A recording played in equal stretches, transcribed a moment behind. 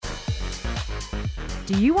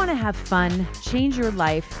Do you want to have fun, change your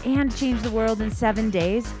life, and change the world in 7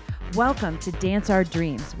 days? Welcome to Dance Our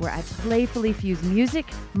Dreams, where I playfully fuse music,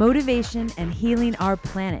 motivation, and healing our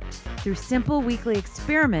planet through simple weekly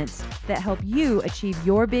experiments that help you achieve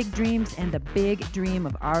your big dreams and the big dream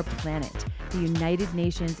of our planet, the United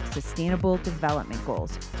Nations Sustainable Development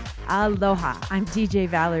Goals. Aloha, I'm DJ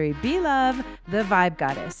Valerie B-Love, the Vibe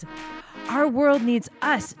Goddess. Our world needs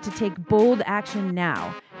us to take bold action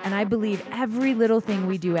now, and I believe every little thing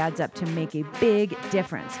we do adds up to make a big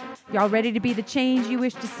difference. Y'all ready to be the change you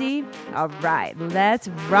wish to see? All right, let's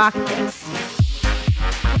rock this.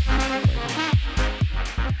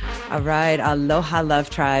 All right, aloha, love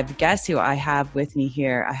tribe. Guess who I have with me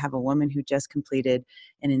here? I have a woman who just completed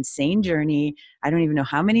an insane journey. I don't even know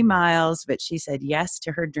how many miles, but she said yes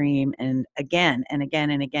to her dream. And again and again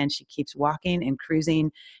and again, she keeps walking and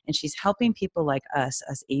cruising. And she's helping people like us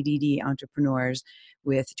ADD entrepreneurs,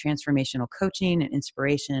 with transformational coaching and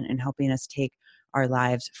inspiration, and helping us take our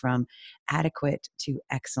lives from adequate to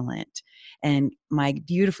excellent. And my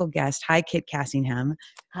beautiful guest, hi, Kit Cassingham.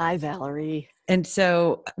 Hi, Valerie. And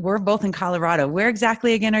so we're both in Colorado. Where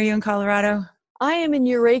exactly again are you in Colorado? I am in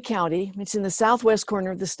Ouray County. It's in the southwest corner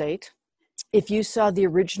of the state. If you saw the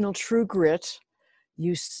original True Grit,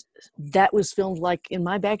 that was filmed like in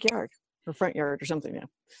my backyard or front yard or something. Yeah.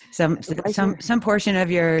 Some portion of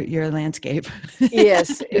your landscape.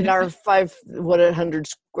 Yes, in our 100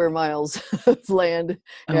 square miles of land.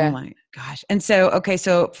 Yeah. Oh my gosh. And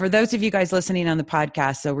so for those of you guys listening on the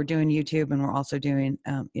podcast, so we're doing YouTube and we're also doing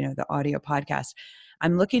the audio podcast.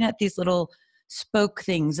 I'm looking at these little spoke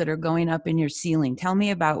things that are going up in your ceiling. Tell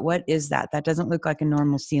me about, what is that? That doesn't look like a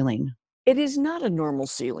normal ceiling. It is not a normal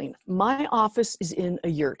ceiling. My office is in a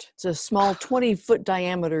yurt. It's a small 20-foot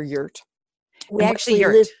diameter yurt. We actually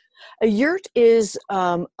live. A yurt is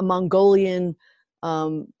a Mongolian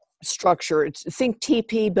structure. Think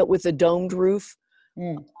teepee, but with a domed roof.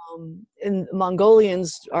 Mm. And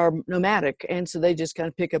Mongolians are nomadic, and so they just kind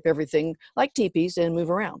of pick up everything like teepees and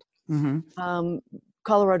move around. Mm-hmm.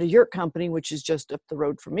 Colorado Yurt Company, which is just up the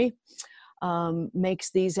road from me,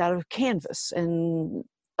 makes these out of canvas and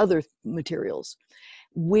other materials.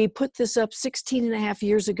 We put this up 16 and a half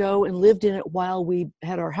years ago and lived in it while we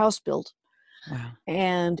had our house built. Wow.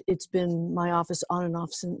 And it's been my office on and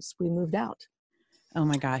off since we moved out. Oh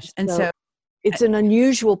my gosh. And so it's an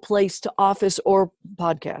unusual place to office or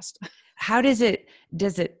podcast. How does it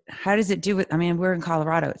do with, I mean, we're in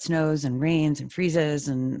Colorado, it snows and rains and freezes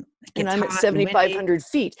and I'm at 7,500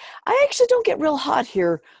 feet. I actually don't get real hot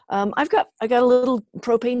here. I got a little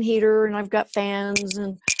propane heater, and I've got fans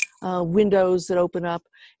and windows that open up.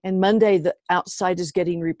 And Monday, the outside is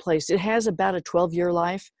getting replaced. It has about a 12-year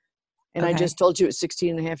life. And okay. I just told you it's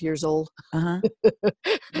 16 and a half years old. Uh-huh.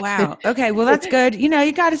 Wow. Okay. Well, that's good. You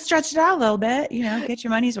got to stretch it out a little bit, get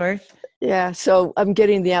your money's worth. Yeah. So I'm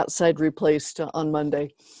getting the outside replaced on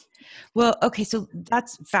Monday. Well, okay. So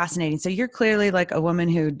that's fascinating. So you're clearly like a woman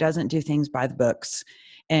who doesn't do things by the books.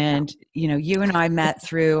 And, you and I met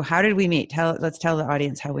through, how did we meet? Let's tell the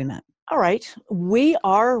audience how we met. All right. We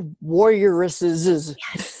are warrioresses.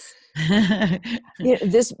 Yes.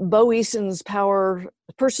 This Bo Eason's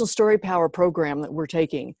personal story power program that we're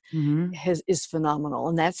taking is phenomenal,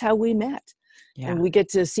 and that's how we met. Yeah. And we get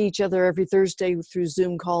to see each other every Thursday through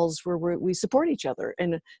Zoom calls where we support each other,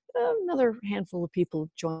 and another handful of people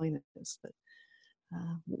join us. But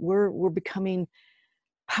we're becoming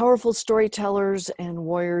powerful storytellers and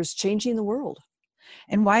warriors, changing the world.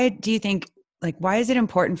 And why do you think? Why is it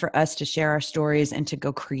important for us to share our stories and to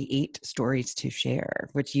go create stories to share,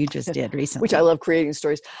 which you just did recently? Which I love, creating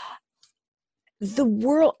stories. The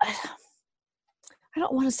world, I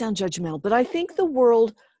don't want to sound judgmental, but I think the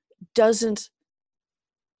world doesn't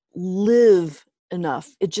live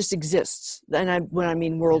enough. It just exists. And when I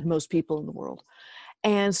mean world, most people in the world.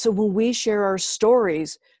 And so when we share our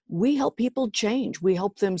stories, we help people change. We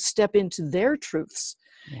help them step into their truths.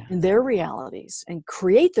 Yeah. And their realities, and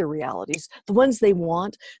create their realities, the ones they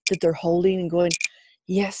want, that they're holding and going,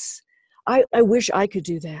 yes, I wish I could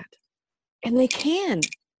do that. And they can.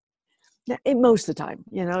 Most of the time,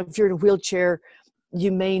 if you're in a wheelchair,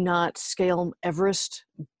 you may not scale Everest,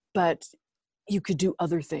 but you could do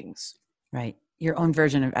other things. Right. Your own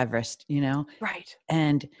version of Everest, Right.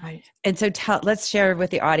 And so let's share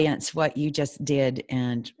with the audience what you just did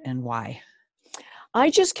and why. I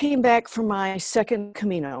just came back from my second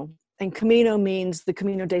Camino, and Camino means the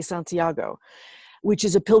Camino de Santiago, which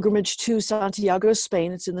is a pilgrimage to Santiago,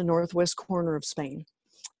 Spain. It's in the northwest corner of Spain,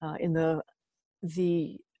 in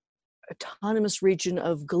the autonomous region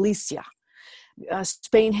of Galicia.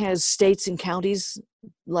 Spain has states and counties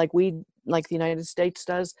like the United States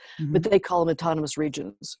does, but they call them autonomous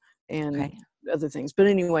regions and other things. But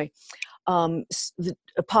anyway, the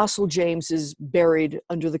Apostle James is buried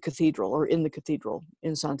under the cathedral or in the cathedral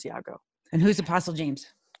in Santiago. And who's Apostle James?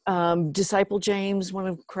 Disciple James, one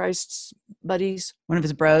of Christ's buddies. One of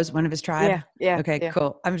his bros, one of his tribe? Yeah. Okay,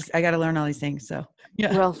 cool. I got to learn all these things. So,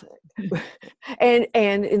 yeah. Well, and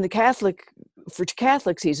in for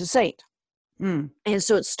Catholics, he's a saint. And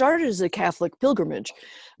so it started as a Catholic pilgrimage,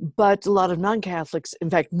 but a lot of non-Catholics, in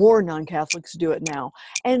fact, more non-Catholics do it now.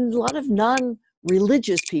 And a lot of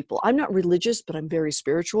non-religious people. I'm not religious, but I'm very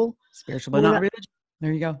spiritual. Spiritual, but not religious.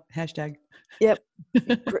 There you go. Hashtag. Yep.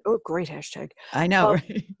 Great hashtag. I know.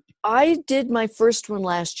 Right? I did my first one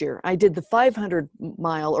last year. I did the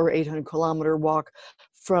 500-mile or 800-kilometer walk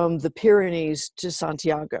from the Pyrenees to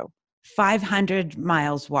Santiago. 500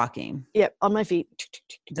 miles walking. Yep, on my feet.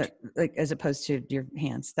 Like as opposed to your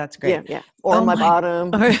hands. That's great. Yeah. Or on my bottom.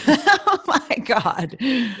 Oh my God.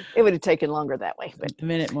 It would have taken longer that way. But a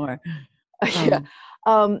minute more.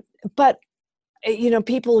 But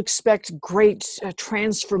people expect great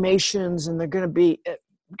transformations, and they're going to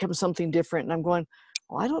become something different. And I'm going,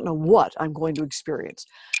 well, I don't know what I'm going to experience.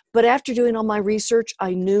 But after doing all my research,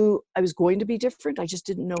 I knew I was going to be different. I just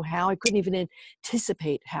didn't know how. I couldn't even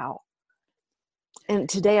anticipate how. And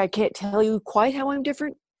today I can't tell you quite how I'm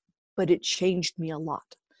different, but it changed me a lot.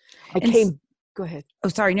 Go ahead. Oh,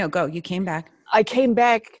 sorry. No, go. You came back. I came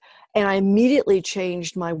back and I immediately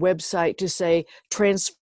changed my website to say,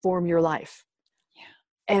 transform your life.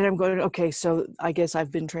 Yeah. And I'm going, okay, so I guess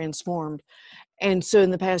I've been transformed. And so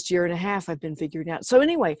in the past year and a half, I've been figuring out. So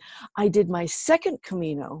anyway, I did my second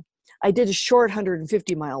Camino. I did a short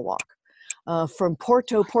 150-mile walk from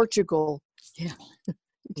Porto, Portugal. Yeah.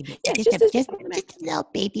 Just a little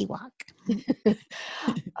baby walk.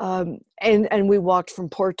 And we walked from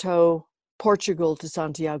Porto, Portugal to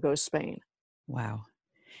Santiago, Spain. Wow.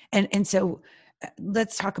 And so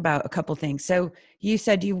let's talk about a couple things. So you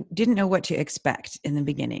said you didn't know what to expect in the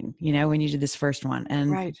beginning, when you did this first one.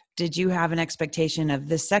 And did you have an expectation of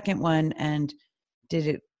the second one? And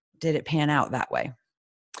did it pan out that way?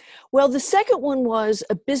 Well, the second one was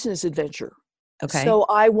a business adventure. Okay. So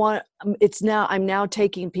I'm now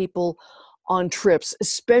taking people on trips,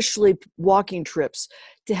 especially walking trips,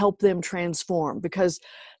 to help them transform, because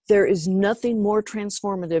there is nothing more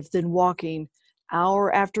transformative than walking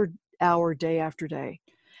hour after hour, day after day,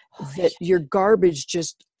 that your garbage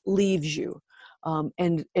just leaves you,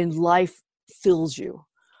 and life fills you.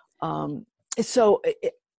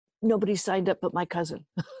 Nobody signed up but my cousin.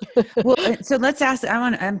 Well, so let's ask,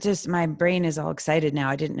 my brain is all excited now.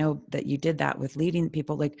 I didn't know that you did that with leading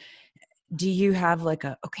people. Like, do you have at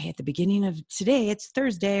the beginning of today, it's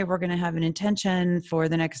Thursday, we're going to have an intention for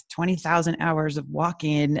the next 20,000 hours of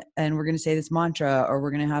walking, and we're going to say this mantra, or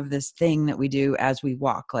we're going to have this thing that we do as we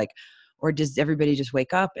walk, or does everybody just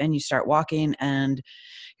wake up and you start walking and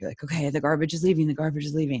you're like, okay, the garbage is leaving.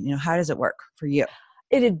 How does it work for you?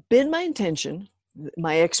 It had been my intention,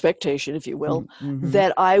 my expectation, if you will,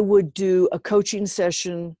 that I would do a coaching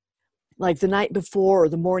session like the night before or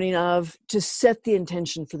the morning of, to set the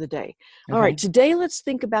intention for the day. Okay. All right, today let's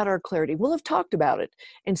think about our clarity. We'll have talked about it.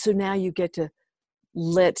 And so now you get to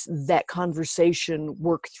let that conversation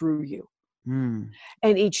work through you. And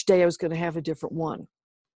each day I was going to have a different one,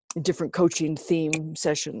 a different coaching theme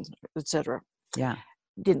session, etc. Yeah.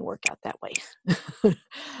 Didn't work out that way.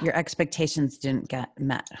 Your expectations didn't get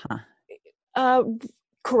met, huh?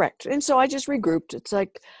 Correct. And so I just regrouped. It's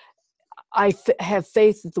like, I have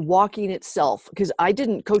faith that the walking itself, because I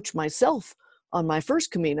didn't coach myself on my first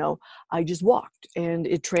Camino, I just walked and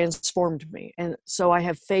it transformed me. And so I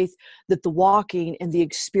have faith that the walking and the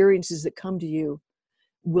experiences that come to you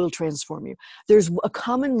will transform you. There's a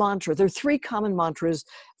common mantra. There are 3 common mantras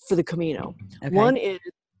for the Camino. Okay. One is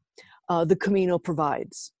the Camino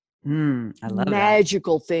provides. I love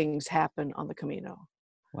Magical things happen on the Camino.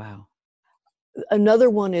 Wow. Another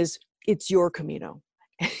one is it's your Camino.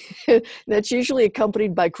 That's usually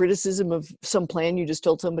accompanied by criticism of some plan you just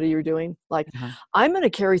told somebody you're doing. Like, I'm going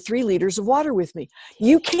to carry 3 liters of water with me.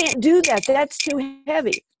 You can't do that. That's too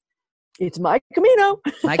heavy. It's my Camino.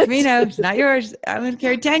 My Camino, not yours. I'm going to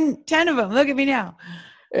carry 10 of them. Look at me now.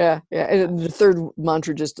 Yeah. And the third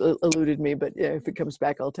mantra just eluded me, but yeah, if it comes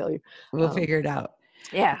back, I'll tell you. We'll figure it out.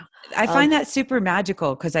 Yeah. I find that super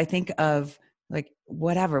magical, because I think of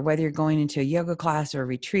whether you're going into a yoga class or a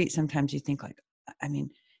retreat, sometimes you think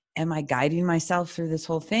am I guiding myself through this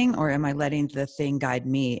whole thing, or am I letting the thing guide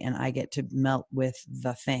me and I get to melt with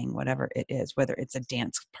the thing, whatever it is, whether it's a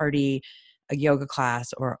dance party, a yoga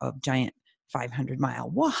class, or a giant 500-mile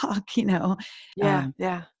walk, you know. Yeah.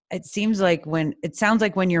 Yeah. It sounds like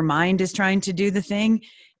when your mind is trying to do the thing,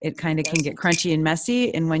 it kind of can get crunchy and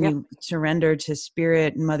messy. And when you surrender to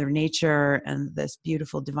spirit and Mother Nature and this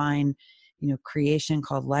beautiful divine, you know, creation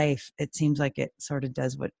called life, it seems like it sort of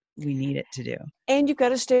does what we need it to do. And you've got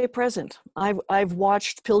to stay present. I've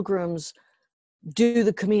watched pilgrims do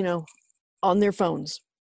the Camino on their phones.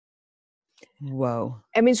 Whoa.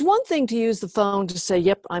 I mean, it's one thing to use the phone to say,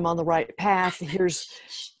 yep, I'm on the right path.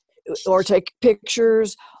 Or take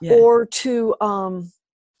pictures, or to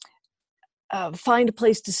find a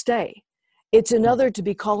place to stay. It's another to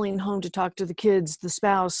be calling home to talk to the kids, the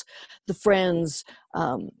spouse, the friends,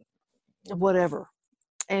 whatever.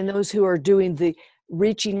 And those who are doing the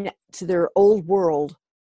reaching to their old world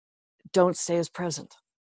don't stay as present.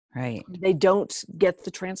 Right. They don't get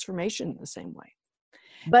the transformation the same way.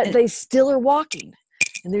 But they still are walking,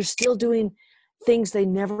 and they're still doing things they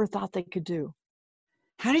never thought they could do.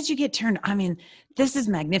 How did you get turned? I mean, this is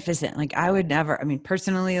magnificent. Like I would never, I mean,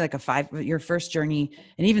 personally, like your first journey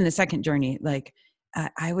and even the second journey, like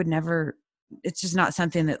I would never, it's just not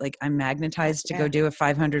something that like I'm magnetized to go do a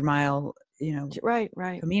 500-mile, you know, right.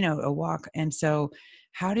 Camino, a walk. And so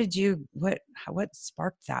how did you, what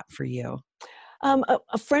sparked that for you?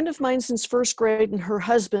 A friend of mine since first grade and her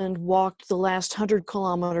husband walked the last 100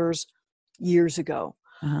 kilometers years ago.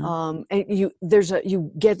 And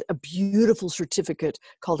you get a beautiful certificate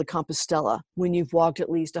called a Compostela when you've walked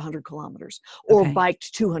at least 100 kilometers or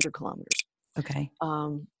biked 200 kilometers. Okay.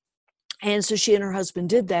 And so she and her husband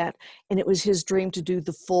did that, and it was his dream to do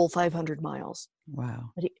the full 500 miles.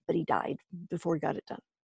 Wow. But he died before he got it done.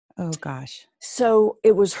 Oh gosh. So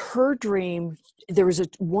it was her dream. There was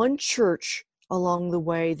one church along the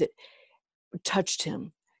way that touched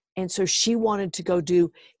him. And so she wanted to go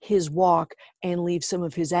do his walk and leave some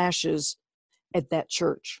of his ashes at that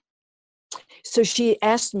church. So she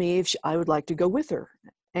asked me if I would like to go with her.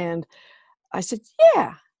 And I said,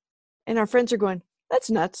 yeah. And our friends are going,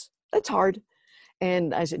 that's nuts. That's hard.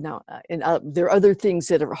 And I said, no. And there are other things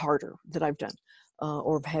that are harder that I've done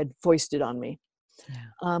or have had foisted on me.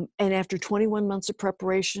 Yeah. And after 21 months of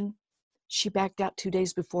preparation, she backed out 2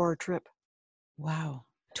 days before our trip. Wow.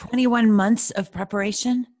 21 months of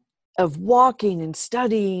preparation? Of walking and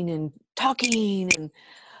studying and talking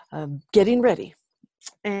and getting ready.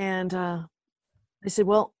 And I said,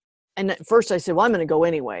 well, and at first I said, well, I'm going to go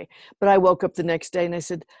anyway. But I woke up the next day and I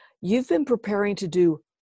said, you've been preparing to do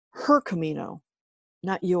her Camino,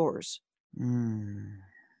 not yours.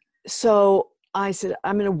 So I said,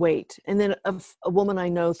 I'm going to wait. And then a woman I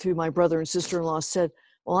know through my brother and sister-in-law said,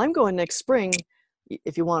 well, I'm going next spring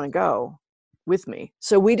if you want to go with me.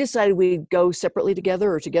 So we decided we'd go separately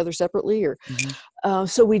together or together separately. Or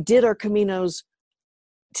so we did our Caminos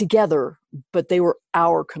together, but they were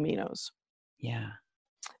our Caminos. Yeah.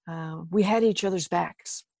 We had each other's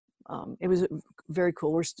backs. It was very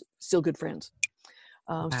cool. We're still good friends.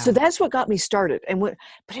 Wow. So that's what got me started. But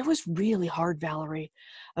it was really hard, Valerie.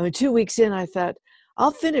 I mean, 2 weeks in, I thought,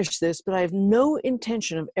 I'll finish this, but I have no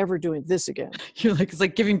intention of ever doing this again. You're like, it's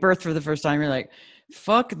like giving birth for the first time. You're like,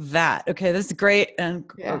 fuck that. Okay, this is great. And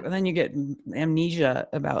then you get amnesia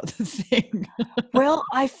about the thing. Well,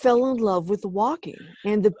 I fell in love with the walking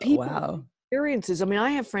and the people experiences. I mean,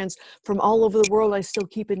 I have friends from all over the world I still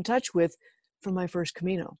keep in touch with from my first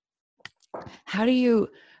Camino. How do you,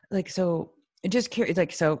 just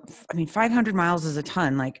curious, I mean, 500 miles is a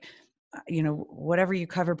ton, whatever you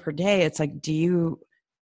cover per day, it's like, do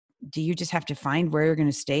you just have to find where you're going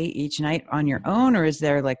to stay each night on your own? Or is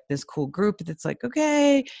there like this cool group that's like,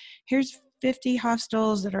 okay, here's 50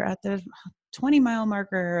 hostels that are at the 20-mile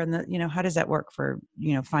marker. And how does that work for,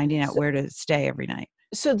 finding out where to stay every night?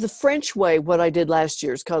 So the French way, what I did last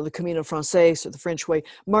year is called the Camino Francais, or the French way.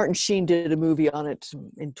 Martin Sheen did a movie on it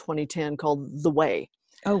in 2010 called The Way.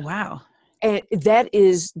 Oh, wow. And that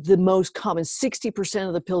is the most common. 60%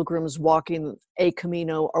 of the pilgrims walking a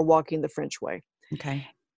Camino are walking the French way. Okay.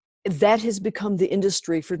 That has become the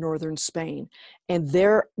industry for northern Spain. And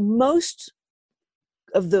most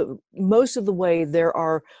of the way there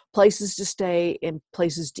are places to stay and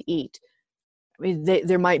places to eat. I mean,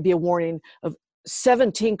 there might be a warning of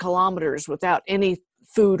 17 kilometers without any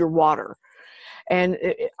food or water. And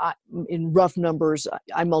in rough numbers,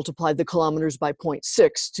 I multiplied the kilometers by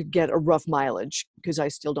 0.6 to get a rough mileage, because I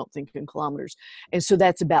still don't think in kilometers. And so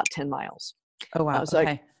that's about 10 miles. Oh, wow.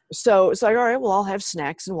 Okay. So it's like, all right, well, I'll have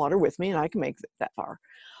snacks and water with me and I can make that far.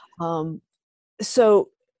 So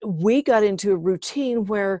we got into a routine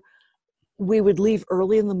where we would leave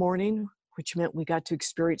early in the morning, which meant we got to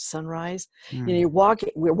experience sunrise. We're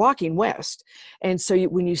walking west. And so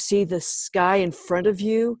when you see the sky in front of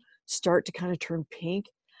you start to kind of turn pink,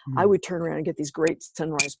 I Mm. would turn around and get these great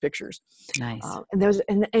sunrise pictures. Nice.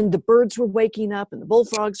 And the birds were waking up and the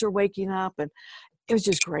bullfrogs were waking up, and it was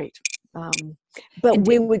just great. But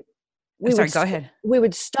And sorry, go ahead. we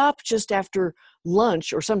would stop just after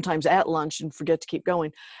lunch, or sometimes at lunch, and forget to keep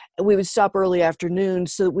going. And we would stop early afternoon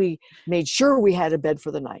so that we made sure we had a bed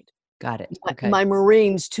for the night. Got it. Okay. My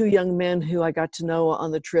Marines, 2 young men who I got to know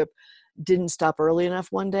on the trip, didn't stop early enough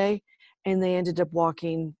one day, and they ended up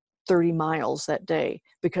walking 30 miles that day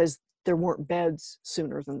because there weren't beds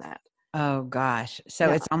sooner than that. Oh gosh.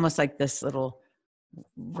 So it's almost like this little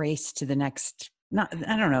race to the next, not,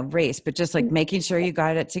 I don't know, race, but just like making sure you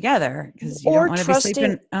got it together, because you don't want to be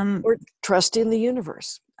sleeping or trusting the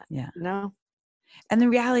universe. Yeah. No. And the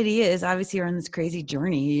reality is, obviously, you're on this crazy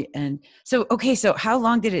journey. And so, okay, so how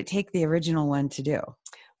long did it take the original one to do?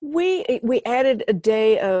 We added a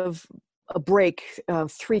day of a break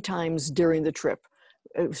 3 times during the trip.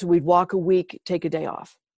 So we'd walk a week, take a day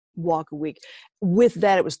off, walk a week. With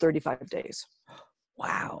that, it was 35 days.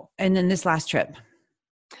 Wow. And then this last trip?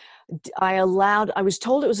 I was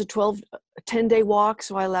told it was a 10-day walk,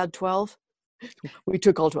 so I allowed 12. We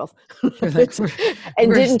took all 12. Like,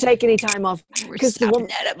 and didn't take any time off. We're stopping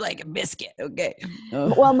that up like a biscuit. Okay.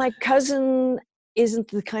 Oh. Well, my cousin isn't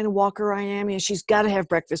the kind of walker I am. She's got to have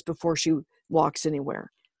breakfast before she walks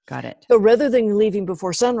anywhere. Got it. So rather than leaving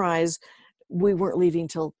before sunrise, we weren't leaving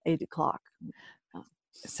till 8 o'clock.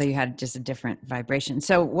 So you had just a different vibration.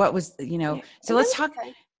 So what was, so let's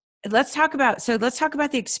talk about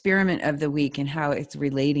the experiment of the week and how it's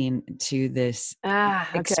relating to this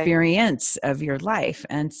experience of your life.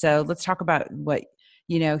 And so let's talk about what,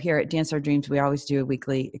 here at Dance Our Dreams, we always do a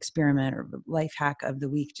weekly experiment or life hack of the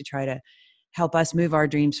week to try to help us move our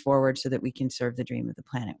dreams forward so that we can serve the dream of the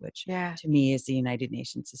planet, which to me is the United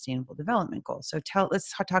Nations Sustainable Development Goal. So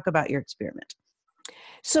let's talk about your experiment.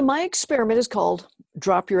 So my experiment is called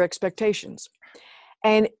Drop Your Expectations.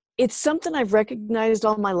 And it's something I've recognized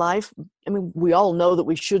all my life. I mean, we all know that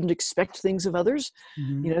we shouldn't expect things of others.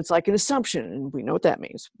 Mm-hmm. It's like an assumption, and we know what that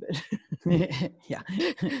means. Yeah.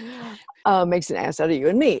 Makes an ass out of you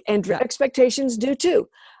and me. And expectations do too.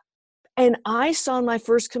 And I saw in my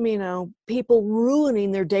first Camino people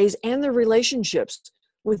ruining their days and their relationships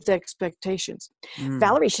with expectations.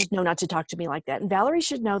 Valerie should know not to talk to me like that. And Valerie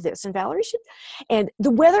should know this. And Valerie should. And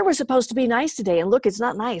the weather was supposed to be nice today. And look, it's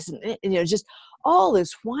not nice. And just all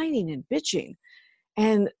this whining and bitching.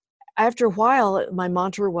 And after a while, my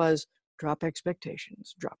mantra was drop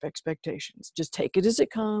expectations, drop expectations. Just take it as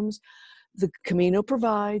it comes. The Camino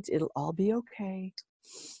provides. It'll all be okay.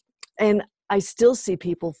 And I still see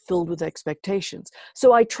people filled with expectations.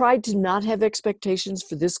 So I tried to not have expectations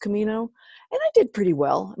for this Camino, and I did pretty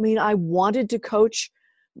well. I mean, I wanted to coach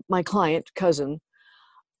my cousin.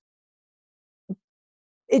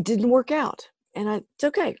 It didn't work out, and it's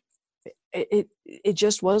okay. It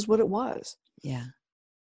just was what it was. Yeah.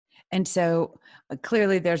 And so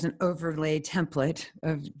clearly there's an overlay template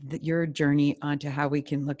of your journey onto how we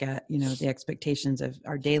can look at, the expectations of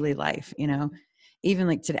our daily life, Even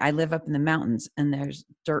like today, I live up in the mountains and there's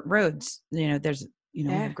dirt roads, we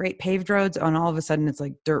have great paved roads, and all of a sudden it's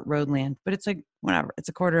like dirt road land, but it's like, whatever, it's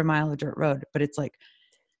a quarter of a mile of dirt road, but it's like,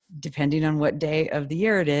 depending on what day of the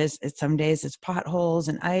year it is, some days it's potholes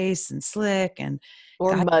and ice and slick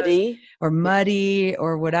or muddy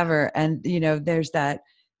or whatever. And, there's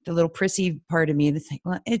the little prissy part of me that's like,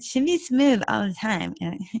 well, it should be smooth all the time.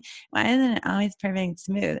 And why isn't it always perfect and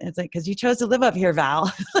smooth? It's like, because you chose to live up here,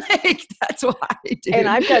 Val. Like, that's why, dude. And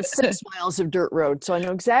I've got 6 miles of dirt road, so I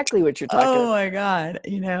know exactly what you're talking about. Oh my God.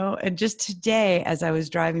 And just today, as I was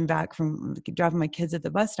driving back from dropping my kids at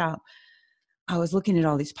the bus stop, I was looking at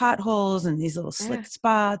all these potholes and these little slick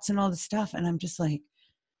spots and all this stuff. And I'm just like,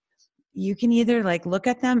 you can either like look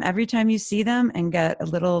at them every time you see them and get a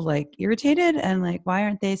little like irritated and like, why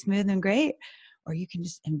aren't they smooth and great? Or you can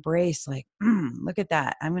just embrace like, look at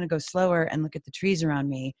that. I'm going to go slower and look at the trees around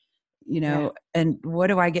me, and what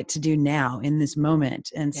do I get to do now in this moment?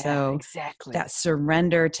 And so exactly that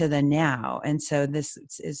surrender to the now. And so this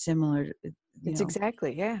is similar. It's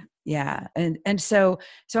exactly. Yeah. Yeah. And so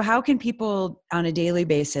how can people on a daily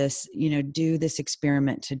basis, do this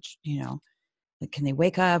experiment to, like, can they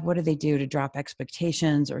wake up? What do they do to drop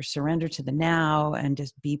expectations or surrender to the now and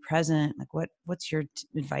just be present? Like what's your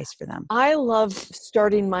advice for them? I love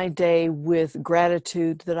starting my day with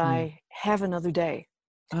gratitude that I have another day.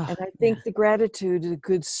 And I think the gratitude is a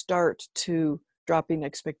good start to dropping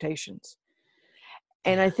expectations.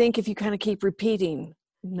 And I think if you kind of keep repeating,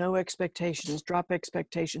 no expectations, drop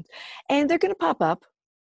expectations, and they're going to pop up.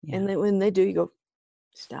 Yeah. And then when they do, you go,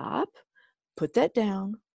 stop, put that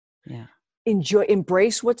down. Yeah.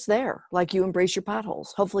 embrace what's there, like you embrace your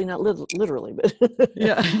potholes. Hopefully not literally, but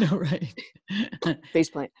Yeah, I know, right?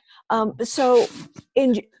 faceplant. So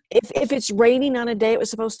if it's raining on a day it was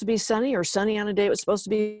supposed to be sunny, or sunny on a day it was supposed to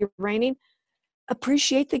be raining,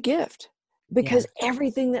 appreciate the gift, because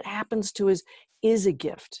everything that happens to us is a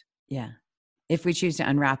gift. Yeah. If we choose to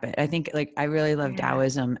unwrap it. I think, like, I really love Yeah.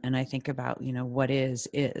 Taoism, and I think about, what is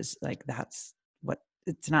like, that's what,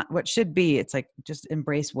 it's not what should be. It's like, just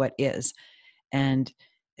embrace what is. And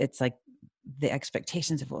it's like the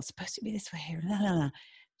expectations of, well, it's supposed to be this way here. Blah, blah, blah.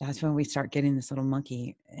 That's when we start getting this little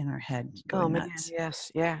monkey in our head going nuts. Man,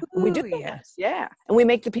 yes. Yeah. Ooh, We do go nuts. Yeah. And we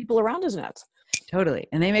make the people around us nuts. Totally.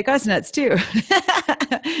 And they make us nuts too.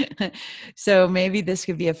 So maybe this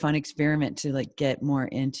could be a fun experiment to, like, get more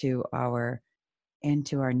into our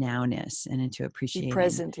nowness and into appreciating. Be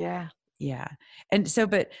present. Yeah. Yeah. And so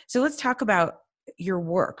let's talk about your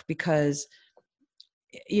work, because,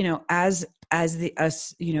 as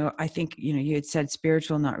us, I think, you had said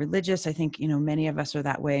spiritual, not religious. I think, many of us are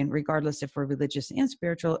that way. And regardless if we're religious and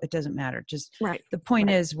spiritual, it doesn't matter. Just right. The point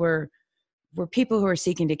is we're people who are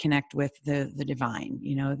seeking to connect with the divine,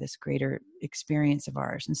 this greater experience of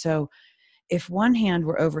ours. And so if one hand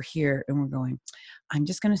we're over here and we're going, I'm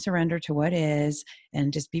just going to surrender to what is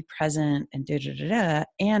and just be present and da-da-da-da.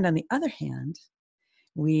 And on the other hand,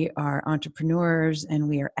 we are entrepreneurs and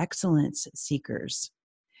we are excellence seekers.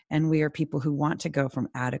 And we are people who want to go from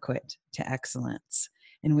adequate to excellence.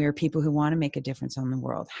 And we are people who want to make a difference on the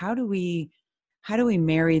world. How do we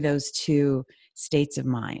marry those two states of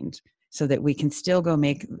mind so that we can still go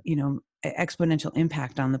make, exponential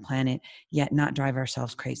impact on the planet, yet not drive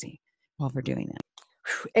ourselves crazy while we're doing it?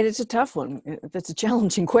 And it's a tough one. That's a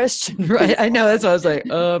challenging question. Right. I know. That's why I was like,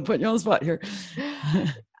 putting you on the spot here.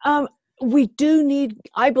 We do need,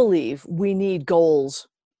 I believe we need goals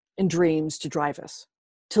and dreams to drive us,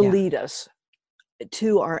 to lead us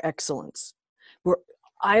to our excellence.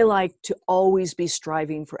 I like to always be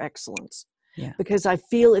striving for excellence. Yeah. Because I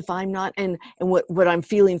feel if I'm not, and what I'm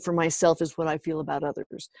feeling for myself is what I feel about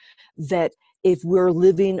others, that if we're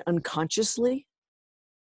living unconsciously,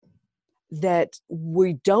 that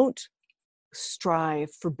we don't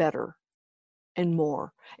strive for better and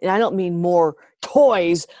more. And I don't mean more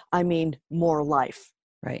toys, I mean more life.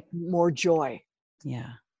 Right. More joy.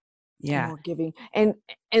 Yeah. Yeah. More giving. And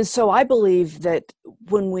so I believe that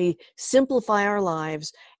when we simplify our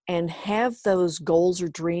lives and have those goals or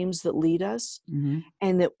dreams that lead us,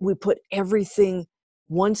 and that we put everything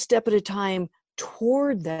one step at a time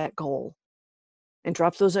toward that goal and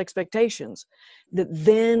drop those expectations, that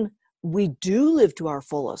then we do live to our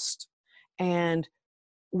fullest and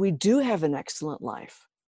we do have an excellent life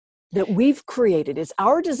that we've created. It's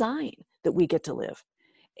our design that we get to live.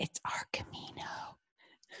 It's our Camino.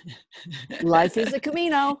 Life is a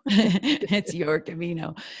Camino. It's your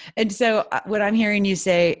Camino. And so what I'm hearing you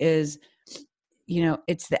say is,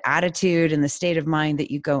 it's the attitude and the state of mind that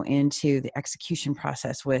you go into the execution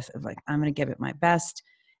process with, of like, I'm going to give it my best,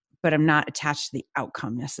 but I'm not attached to the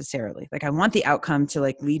outcome necessarily. Like, I want the outcome to,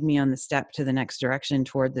 like, lead me on the step to the next direction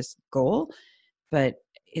toward this goal. But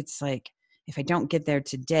it's like, if I don't get there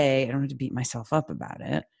today, I don't have to beat myself up about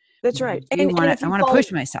it. That's right. I want to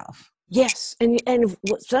push myself. Yes. And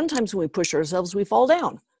sometimes when we push ourselves, we fall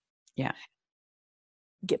down. Yeah.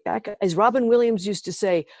 Get back. As Robin Williams used to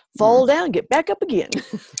say, fall down, get back up again.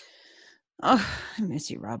 Oh, I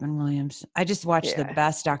miss you, Robin Williams. I just watched the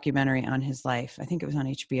best documentary on his life. I think it was on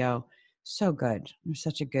HBO. So good. He was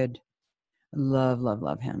such a good,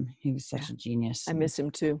 love him. He was such a genius. I miss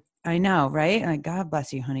him too. I know, right? Like, God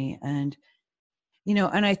bless you, honey. And,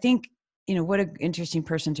 and I think, what an interesting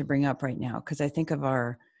person to bring up right now. Cause I think of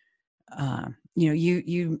our,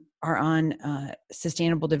 you are on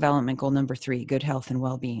sustainable development goal number 3, good health and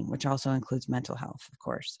well-being, which also includes mental health, of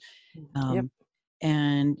course.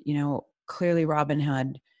 And, clearly Robin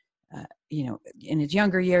had, in his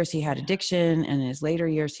younger years, he had addiction, and in his later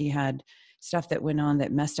years, he had stuff that went on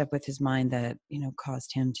that messed up with his mind that,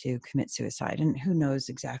 caused him to commit suicide. And who knows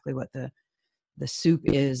exactly what the soup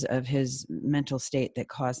is of his mental state that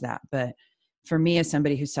caused that. But for me, as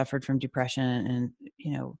somebody who suffered from depression,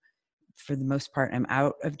 and, for the most part, I'm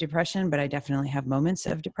out of depression, but I definitely have moments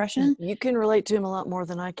of depression. You can relate to him a lot more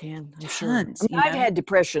than I can, I'm sure. I mean, I've had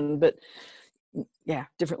depression, but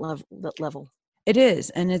different level. It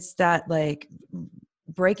is. And it's that, like,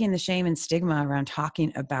 breaking the shame and stigma around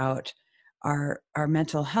talking about our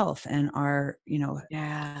mental health and our,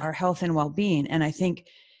 our health and well-being. And I think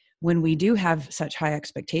when we do have such high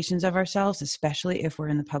expectations of ourselves, especially if we're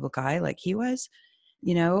in the public eye, like he was,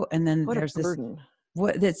 and then what there's a burden.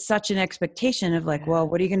 that's such an expectation of like, well,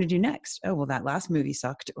 what are you going to do next? Oh, well, that last movie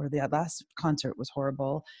sucked, or that last concert was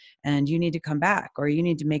horrible, and you need to come back, or you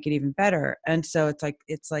need to make it even better. And so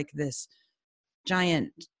it's like this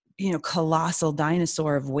giant, colossal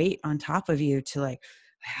dinosaur of weight on top of you to like,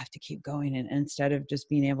 I have to keep going. And instead of just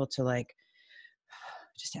being able to like,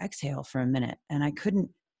 just exhale for a minute. And I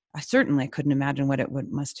certainly couldn't imagine what it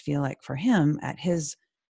must feel like for him at his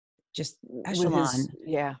just echelon,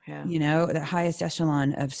 the highest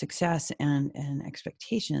echelon of success and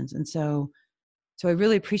expectations. And so I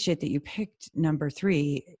really appreciate that you picked number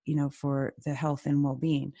 3, for the health and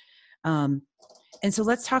well-being. And so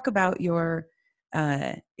let's talk about your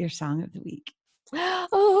song of the week.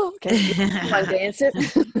 Oh, okay. You want to dance it?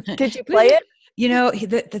 Could you play it?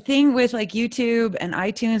 The thing with like YouTube and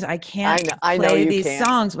iTunes, I can't play these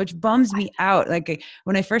songs, which bums me out. Like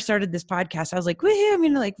when I first started this podcast, I was like, woohoo, I'm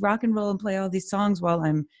going to like rock and roll and play all these songs while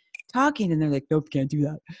I'm talking. And they're like, nope, can't do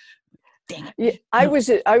that. Dang it. Yeah, I was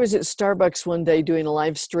at Starbucks one day doing a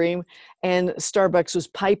live stream, and Starbucks was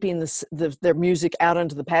piping their music out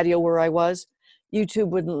onto the patio where I was. YouTube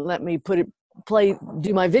wouldn't let me do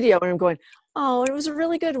my video, and I'm going, oh, it was a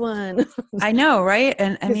really good one. I know, right?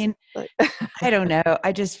 And I mean, I don't know.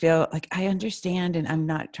 I just feel like I understand, and I'm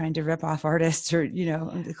not trying to rip off artists or,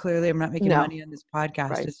 clearly I'm not making money on this podcast.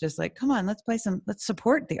 Right. It's just like, come on, let's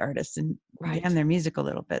support the artists and jam their music a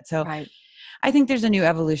little bit. So I think there's a new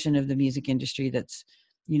evolution of the music industry that's,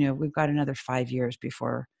 we've got another 5 years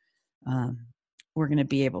before we're going to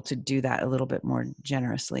be able to do that a little bit more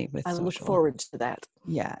generously with social. I look forward to that.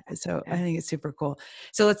 Yeah. So I think it's super cool.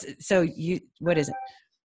 So what is it?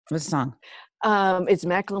 What's the song? It's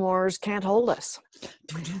Macklemore's Can't Hold Us.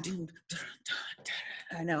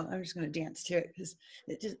 I know. I'm just going to dance to it because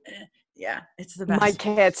it just, it's the best. My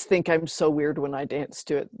cats think I'm so weird when I dance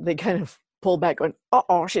to it. They kind of pull back going,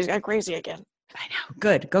 uh-oh, she's gone crazy again. I know.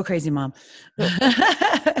 Good. Go crazy, Mom.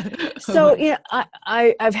 So,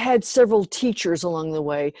 I've had several teachers along the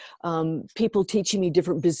way, people teaching me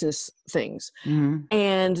different business things. Mm-hmm.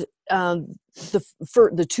 And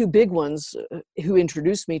the 2 big ones who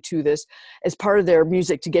introduced me to this as part of their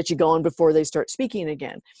music to get you going before they start speaking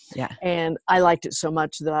again. Yeah. And I liked it so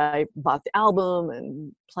much that I bought the album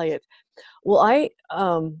and play it. Well, it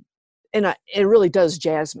really does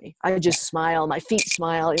jazz me. I just smile, my feet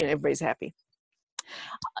smile, everybody's happy.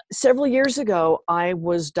 Several years ago, I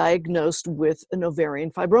was diagnosed with an ovarian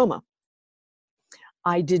fibroma.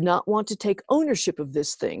 I did not want to take ownership of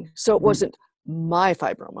this thing, so it wasn't my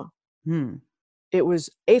fibroma. It was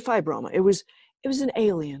a fibroma. It was an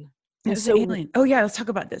alien. It was an alien. Oh yeah, let's talk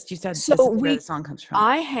about this. You said this is where the song comes from.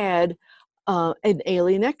 I had an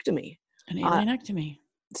alienectomy. An alienectomy.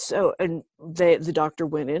 And the doctor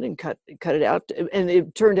went in and cut it out, and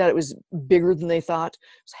it turned out it was bigger than they thought. It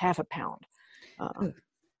was half a pound.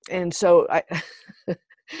 And so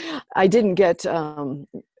I didn't get, is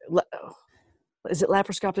it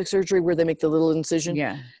laparoscopic surgery where they make the little incision?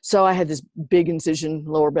 Yeah. So I had this big incision,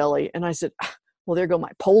 lower belly. And I said, well, there go my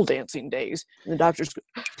pole dancing days. And the doctor's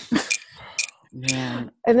Man.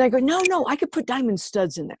 And I go, no, I could put diamond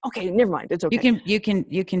studs in there. Okay, never mind. It's okay. You can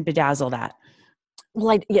bedazzle that.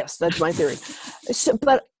 Well, yes, that's my theory. So,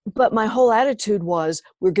 but my whole attitude was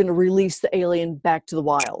we're going to release the alien back to the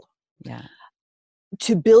wild. Yeah.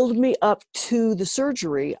 To build me up to the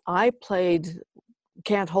surgery, I played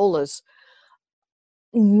Can't Hold Us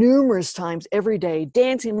numerous times every day,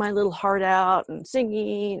 dancing my little heart out and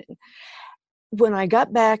singing. When I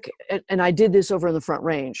got back, and I did this over in the Front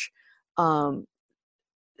Range, so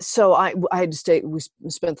I had to stay. We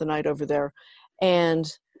spent the night over there, and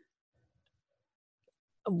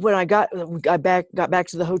when I got back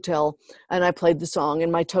to the hotel, and I played the song,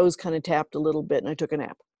 and my toes kind of tapped a little bit, and I took a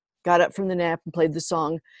nap. Got up from the nap and played the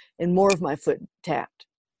song, and more of my foot tapped.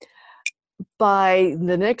 By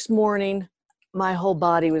the next morning, my whole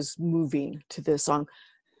body was moving to this song.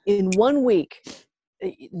 In 1 week,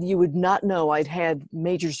 you would not know I'd had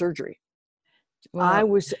major surgery. Wow.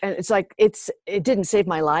 And it's like, it didn't save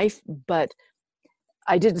my life, but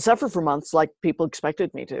I didn't suffer for months like people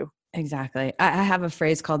expected me to. Exactly. I have a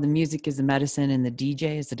phrase called the music is the medicine and the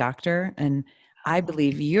DJ is the doctor. And I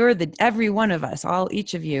believe you're every one of us,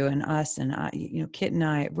 each of you and us and I, Kit and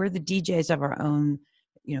I, we're the DJs of our own,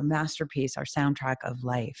 masterpiece, our soundtrack of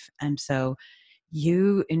life. And so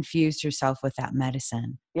you infused yourself with that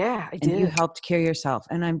medicine. Yeah, I did. And you helped cure yourself.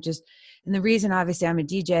 And and the reason, obviously, I'm a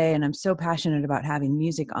DJ and I'm so passionate about having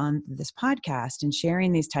music on this podcast and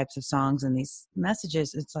sharing these types of songs and these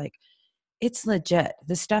messages, it's like, it's legit.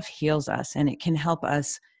 This stuff heals us and it can help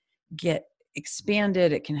us get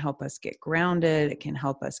expanded. It can help us get grounded. It can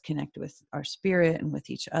help us connect with our spirit and with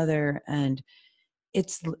each other. And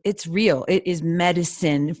it's real. It is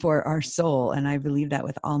medicine for our soul. And I believe that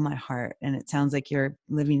with all my heart. And it sounds like you're a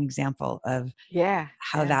living example of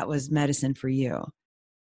how that was medicine for you.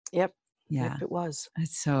 Yep. Yeah. Yep, it was.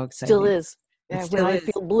 It's so exciting. Still is. Yeah. When I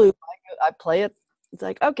feel blue, I play it. It's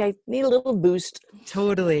like, okay, need a little boost.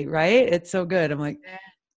 Totally. Right. It's so good. I'm like,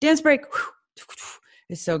 dance break.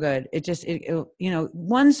 It's so good. It just,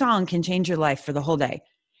 one song can change your life for the whole day,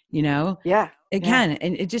 Yeah. It can.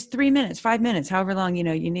 And it just 3 minutes, 5 minutes, however long,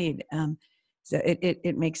 you need. So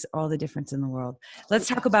it makes all the difference in the world. Let's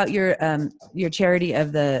talk about your charity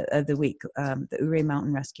of the week, the Ouray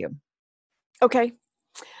Mountain Rescue. Okay.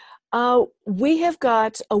 We have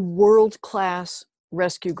got a world-class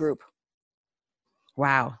rescue group.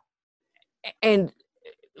 Wow. And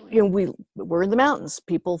we're in the mountains.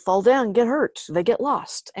 People fall down, get hurt, they get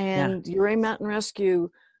lost, and Ouray Mountain Rescue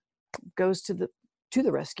goes to the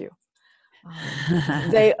rescue.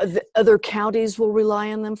 The other counties will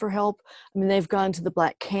rely on them for help. I mean, they've gone to the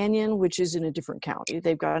Black Canyon, which is in a different county.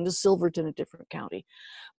 They've gone to Silverton, a different county.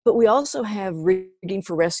 But we also have rigging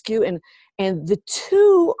for rescue, and the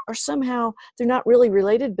two are somehow, they're not really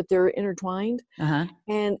related, but they're intertwined.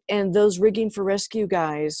 And those rigging for rescue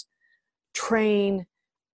guys train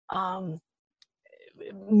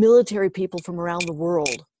military people from around the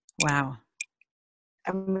world. Wow.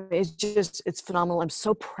 I mean, it's phenomenal. I'm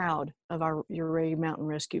so proud of our Ouray Mountain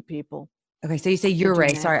Rescue people. Okay, so you say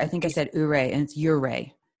Ouray. Sorry, I think I said Ouray, and it's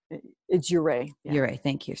Ouray. It's Ouray. Yeah. Ouray,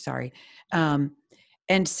 thank you. Sorry.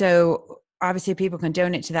 And so obviously people can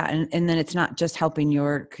donate to that, and then it's not just helping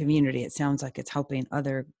your community. It sounds like it's helping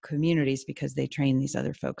other communities because they train these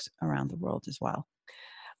other folks around the world as well.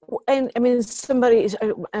 And I mean,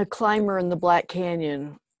 a climber in the Black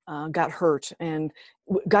Canyon got hurt and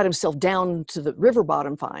got himself down to the river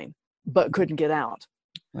bottom fine, but couldn't get out.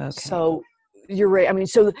 Okay. So you're right. I mean,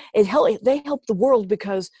 so they help the world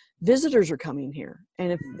because visitors are coming here.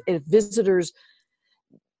 And if visitors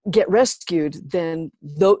get rescued, then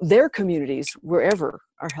their communities, wherever,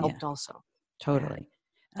 are helped also. Totally.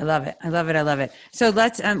 I love it. I love it. I love it. So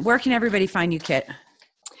let's, where can everybody find you, Kit?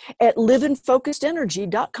 At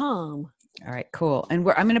liveandfocusedenergy.com. All right, cool. And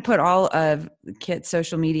I'm going to put all of Kit's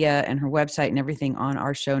social media and her website and everything on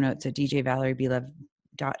our show notes at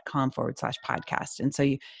djvaleriebelove.com/podcast. And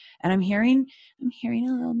so I'm hearing a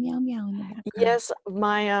little meow meow in the background. Yes,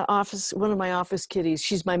 my one of my office kitties.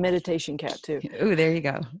 She's my meditation cat too. Oh, there you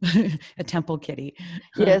go. A temple kitty.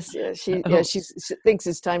 Yes, she thinks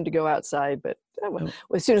it's time to go outside, but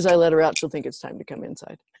as soon as I let her out, she'll think it's time to come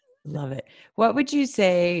inside. Love it. What would you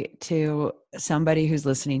say to somebody who's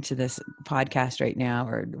listening to this podcast right now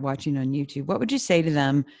or watching on YouTube? What would you say to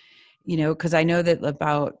them? Because I know that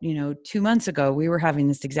about, 2 months ago, we were having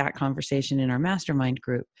this exact conversation in our mastermind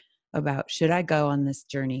group about, should I go on this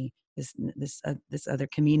journey, this other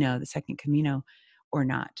Camino, the second Camino, or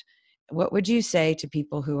not? What would you say to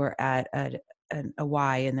people who are at a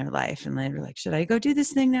why in their life and they're like, should I go do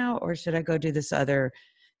this thing now, or should I go do this other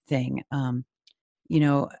thing?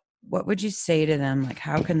 What would you say to them? Like,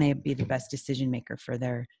 how can they be the best decision maker for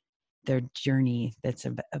their journey that's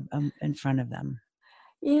in front of them?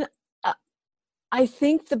 I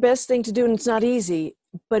think the best thing to do, and it's not easy,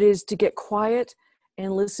 but is to get quiet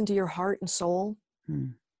and listen to your heart and soul.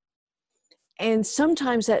 And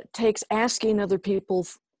sometimes that takes asking other people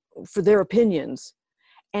for their opinions,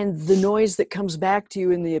 and the noise that comes back to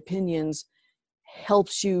you in the opinions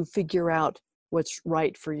helps you figure out what's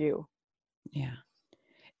right for you. Yeah.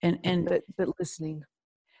 But listening.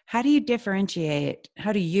 How do you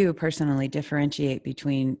personally differentiate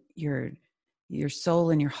between your soul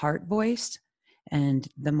and your heart voice and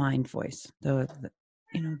the mind voice, the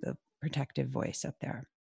protective voice up there,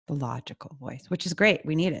 the logical voice, which is great.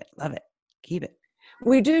 We need it. Love it. Keep it.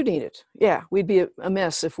 We do need it. Yeah. We'd be a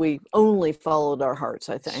mess if we only followed our hearts.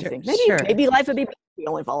 I think maybe life would be better if we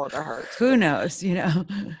only followed our hearts. Who knows,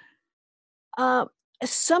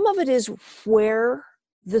 some of it is where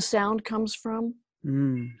the sound comes from.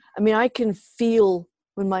 I mean, I can feel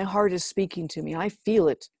when my heart is speaking to me. I feel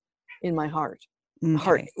it in my heart,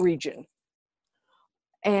 heart region.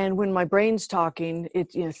 And when my brain's talking,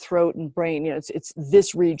 throat and brain, it's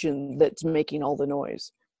this region that's making all the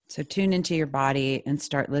noise. So tune into your body and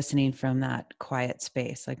start listening from that quiet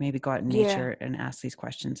space. Like maybe go out in nature and ask these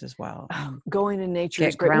questions as well. Going in nature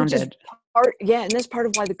is great. Grounded. And that's part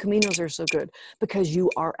of why the Caminos are so good, because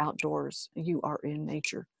you are outdoors. You are in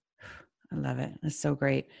nature. I love it. That's so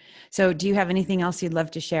great. So do you have anything else you'd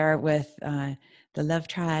love to share with the Love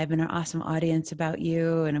Tribe and our awesome audience about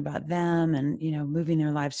you and about them and, moving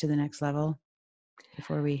their lives to the next level?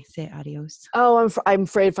 before we say adios? Oh, I'm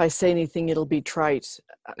afraid if I say anything, it'll be trite.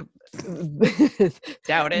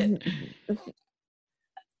 Doubt it.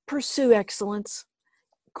 Pursue excellence.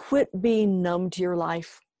 Quit being numb to your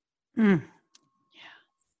life. Yeah.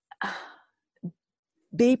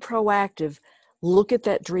 Be proactive. Look at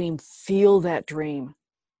that dream, feel that dream,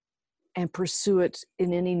 and pursue it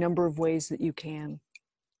in any number of ways that you can.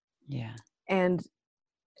 Yeah. And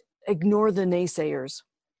ignore the naysayers,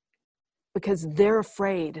 because they're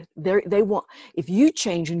afraid. They want, if you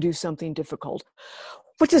change and do something difficult,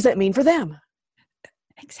 what does that mean for them?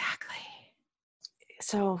 Exactly.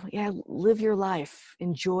 So yeah, live your life,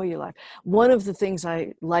 enjoy your life. One of the things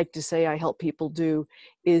I like to say I help people do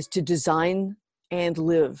is to design and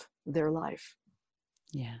live their life.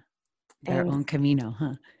 Yeah. Their own Camino,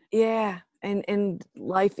 huh? Yeah. And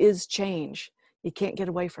life is change. You can't get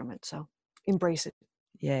away from it. So embrace it.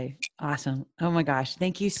 Yay. Awesome. Oh my gosh.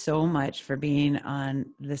 Thank you so much for being on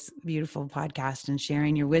this beautiful podcast and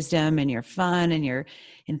sharing your wisdom and your fun and your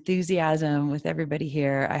enthusiasm with everybody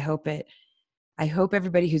here. I hope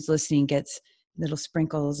everybody who's listening gets little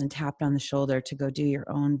sprinkles and tapped on the shoulder to go do your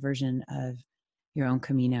own version of your own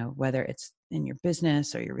Camino, whether it's in your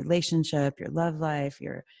business or your relationship, your love life,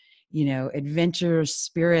 your, adventure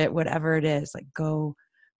spirit, whatever it is, like go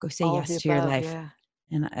say All yes to your life. Yeah.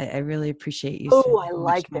 And I really appreciate you spending so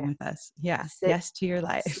much time with us. Yeah. Yes to your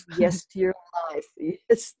life. Yes to your life.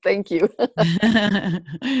 Yes. Thank you.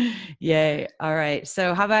 Yay. All right.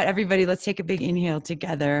 So how about everybody, let's take a big inhale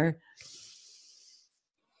together.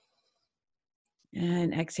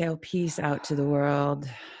 And exhale peace out to the world.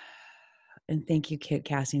 And thank you, Kit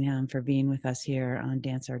Cassingham, for being with us here on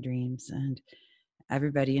Dance Our Dreams. And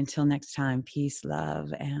everybody, until next time, peace,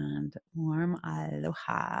 love, and warm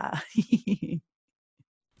aloha.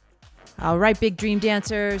 All right, big dream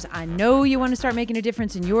dancers. I know you want to start making a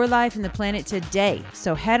difference in your life and the planet today.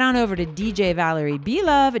 So head on over to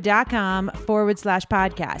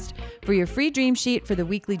djvaleriebelove.com/podcast for your free dream sheet for the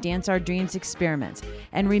weekly Dance Our Dreams experiment.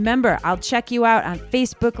 And remember, I'll check you out on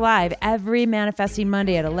Facebook Live every Manifesting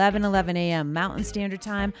Monday at 11 a.m. Mountain Standard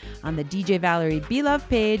Time on the DJ Valerie Belove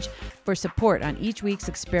page for support on each week's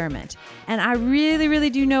experiment. And I really, really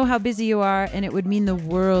do know how busy you are, and it would mean the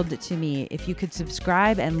world to me if you could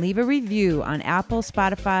subscribe and leave a review on Apple,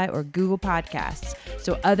 Spotify, or Google Podcasts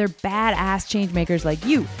so other badass changemakers like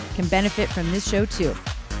you can benefit from this show too.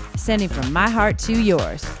 Sending from my heart to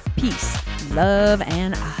yours. Peace, love,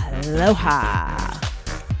 and aloha.